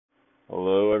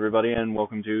Hello everybody and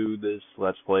welcome to this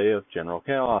Let's Play of General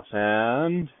Chaos,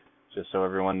 and just so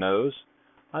everyone knows,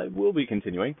 I will be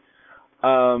continuing.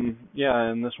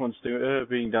 And this one's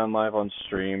being done live on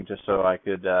stream just so I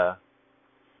could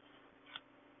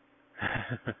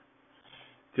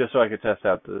just so I could test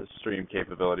out the stream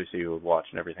capability, see who would watch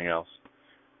and everything else.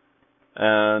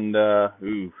 And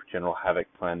General HAVOK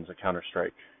plans a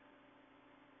counterstrike.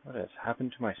 What has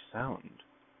happened to my sound?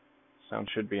 Sound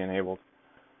should be enabled.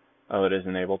 Oh, it is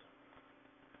enabled.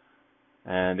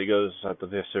 And it goes at the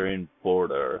Viserian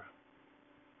border.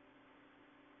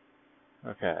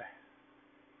 Okay.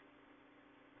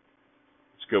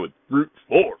 Let's go with brute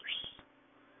force.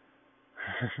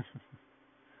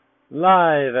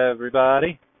 Live,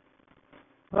 everybody.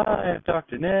 Live,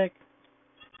 Dr. Nick.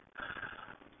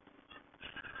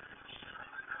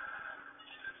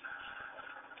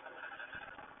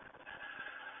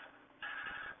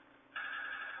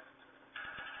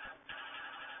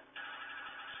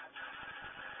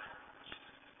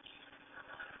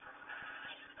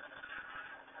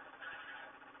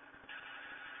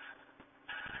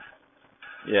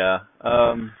 Yeah,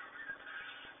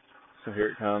 so here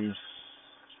it comes,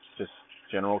 just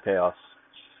general chaos.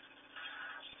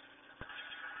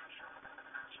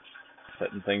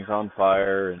 Setting things on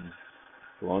fire and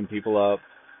blowing people up.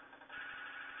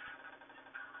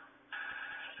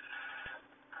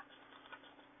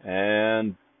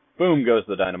 And boom goes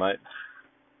the dynamite.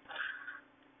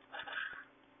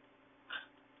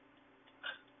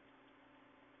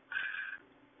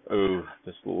 Ooh,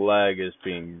 this lag is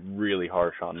being really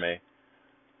harsh on me.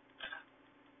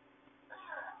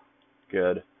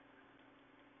 Good.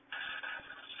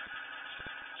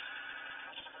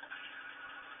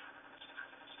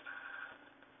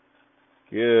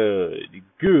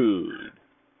 Good.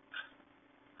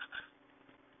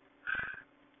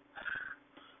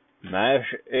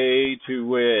 Mash A to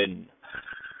win.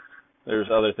 There's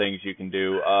other things you can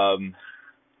do.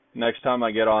 Next time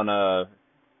I get on a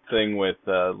thing with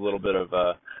a little bit of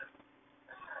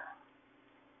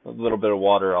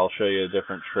water, I'll show you a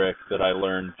different trick that I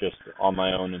learned just on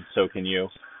my own, and so can you.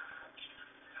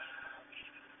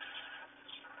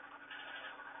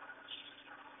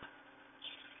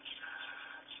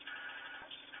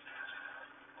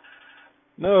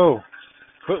 No!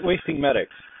 Quit wasting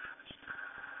medics.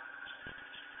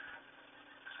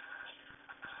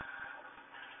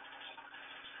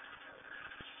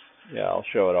 Yeah, I'll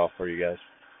show it off for you guys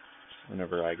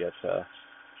whenever I get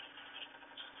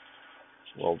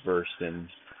well versed in.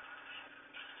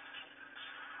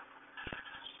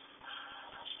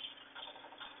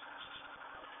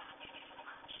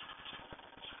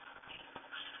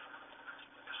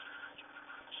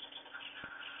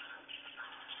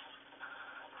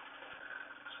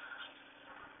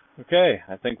 Okay,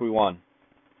 I think we won.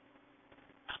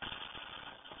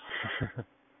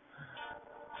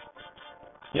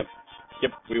 Yep,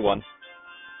 we won.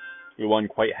 We won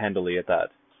quite handily at that.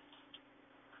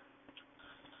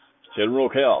 General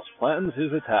Chaos plans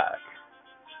his attack.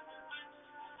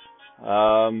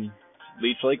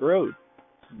 Leech Lake Road.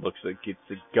 Looks like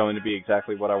it's going to be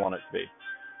exactly what I want it to be.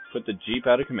 Put the Jeep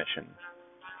out of commission.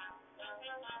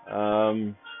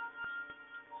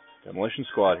 Demolition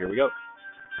Squad, here we go.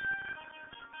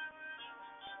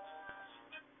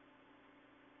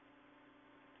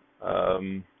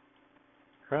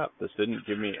 Crap, this didn't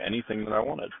give me anything that I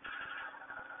wanted.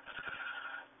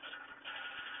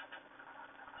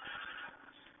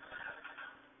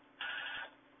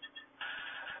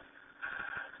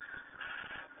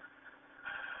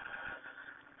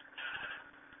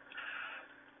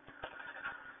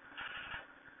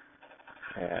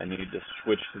 Okay, I need to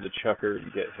switch to the Chucker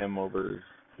and get him over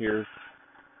here.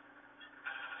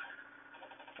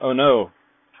 Oh no!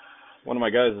 One of my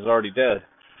guys is already dead.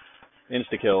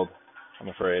 Insta-killed, I'm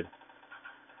afraid.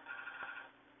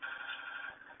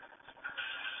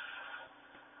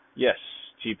 Yes,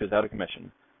 Jeep is out of commission.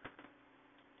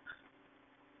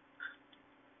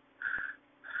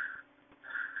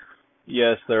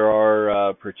 Yes, there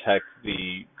are protect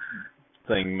the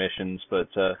thing missions, but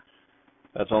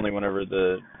that's only whenever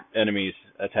the enemy's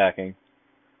attacking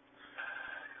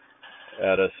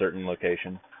at a certain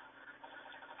location.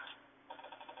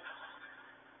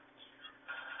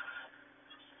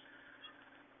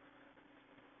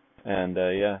 And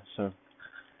yeah, so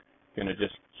gonna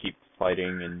just keep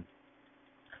fighting and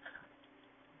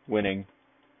winning.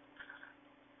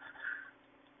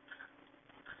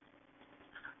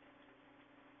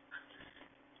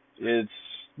 It's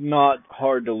not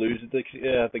hard to lose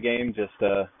at the game, just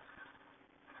a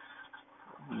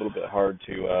little bit hard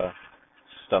to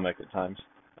stomach at times,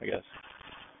 I guess.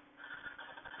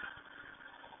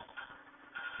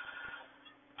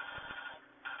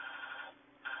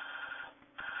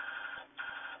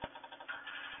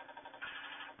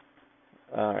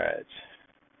 Alright,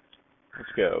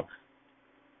 let's go.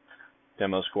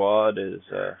 Demo squad is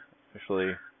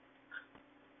officially...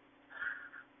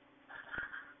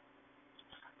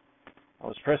 I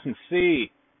was pressing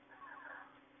C!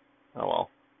 Oh well.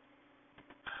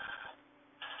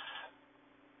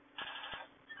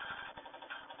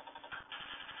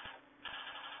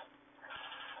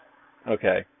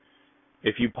 Okay.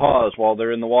 If you pause while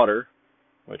they're in the water,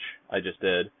 which I just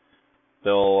did,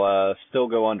 they'll still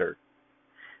go under.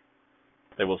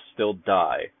 They will still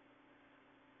die.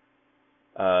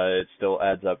 It still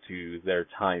adds up to their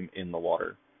time in the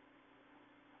water.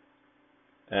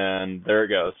 And there it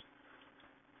goes.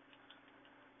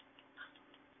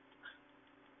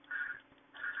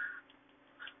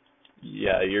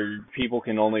 Yeah, your people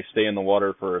can only stay in the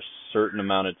water for a certain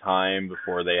amount of time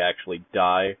before they actually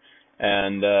die.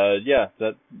 And yeah,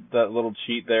 that little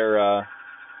cheat there.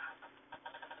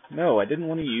 No, I didn't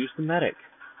want to use the medic.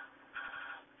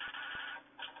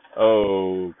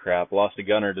 Oh crap! Lost a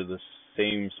gunner to the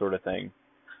same sort of thing.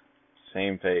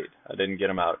 Same fate. I didn't get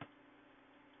him out.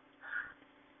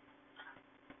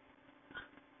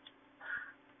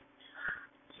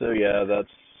 So yeah, that's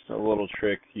a little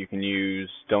trick you can use.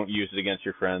 Don't use it against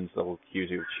your friends. They'll accuse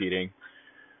you of cheating.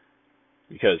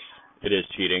 Because it is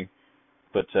cheating.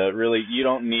 But really, you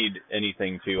don't need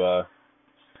anything to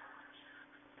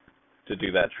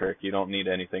do that trick. You don't need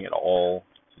anything at all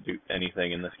to do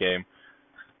anything in this game.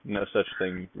 No such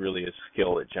thing really as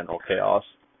skill at General Chaos.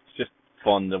 It's just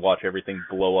fun to watch everything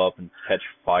blow up and catch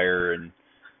fire and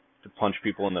to punch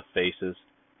people in the faces.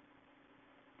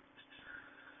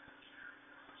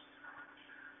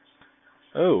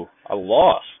 Oh, I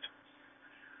lost.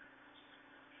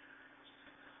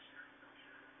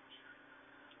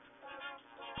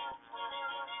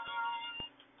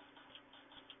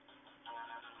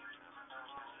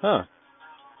 Huh.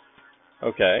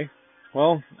 Okay.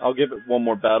 Well, I'll give it one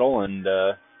more battle and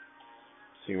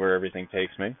see where everything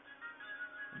takes me. It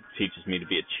teaches me to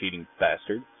be a cheating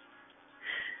bastard.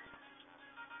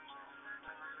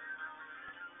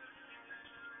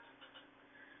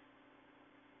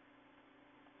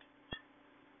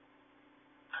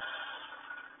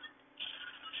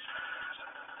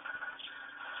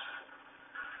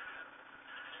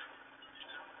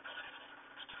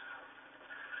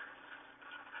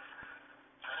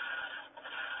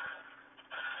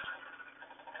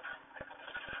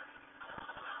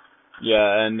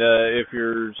 Yeah, and if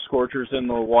your Scorcher's in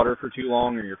the water for too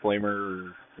long, or your Flamer,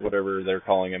 or whatever they're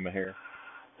calling him here,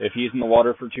 if he's in the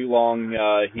water for too long,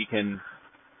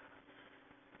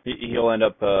 he'll end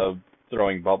up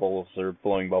throwing bubbles or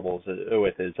blowing bubbles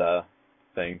with his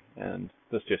thing, and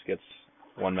this just gets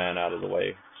one man out of the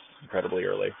way incredibly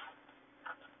early.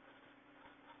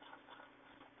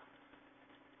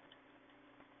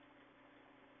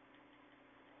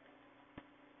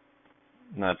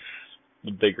 And that's the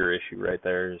bigger issue right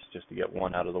there, is just to get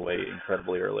one out of the way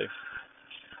incredibly early.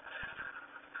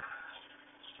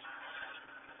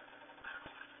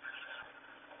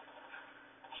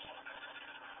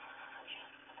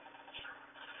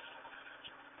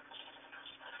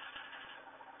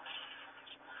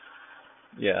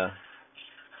 Yeah.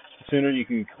 The sooner you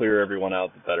can clear everyone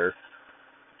out, the better.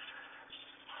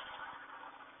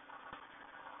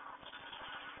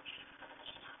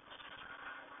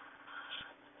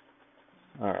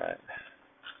 Alright.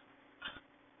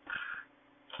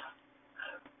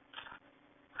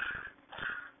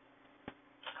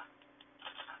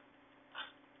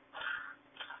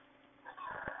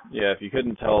 Yeah, if you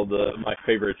couldn't tell, my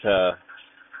favorite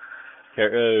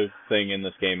thing in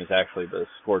this game is actually the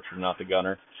Scorcher, not the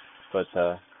Gunner. But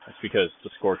that's because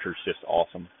the Scorcher's just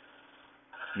awesome.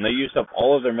 And they used up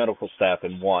all of their medical staff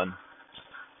in one.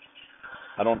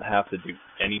 I don't have to do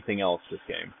anything else this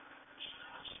game.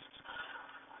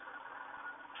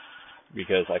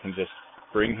 Because I can just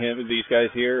bring these guys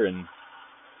here and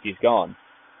he's gone.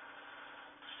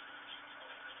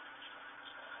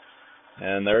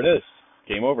 And there it is.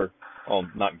 Game over. Well,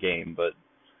 not game, but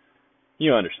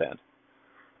you understand.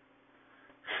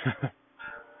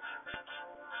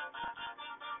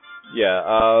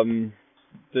 Yeah,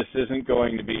 this isn't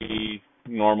going to be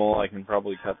normal. I can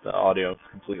probably cut the audio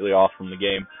completely off from the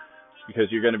game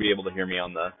because you're going to be able to hear me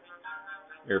on the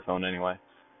earphone anyway.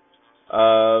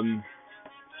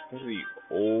 Go to the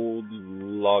old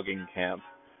logging camp.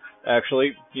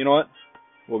 Actually, you know what?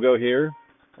 We'll go here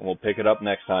and we'll pick it up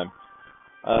next time.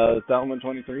 It's Element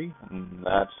 23, and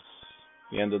that's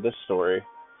the end of this story.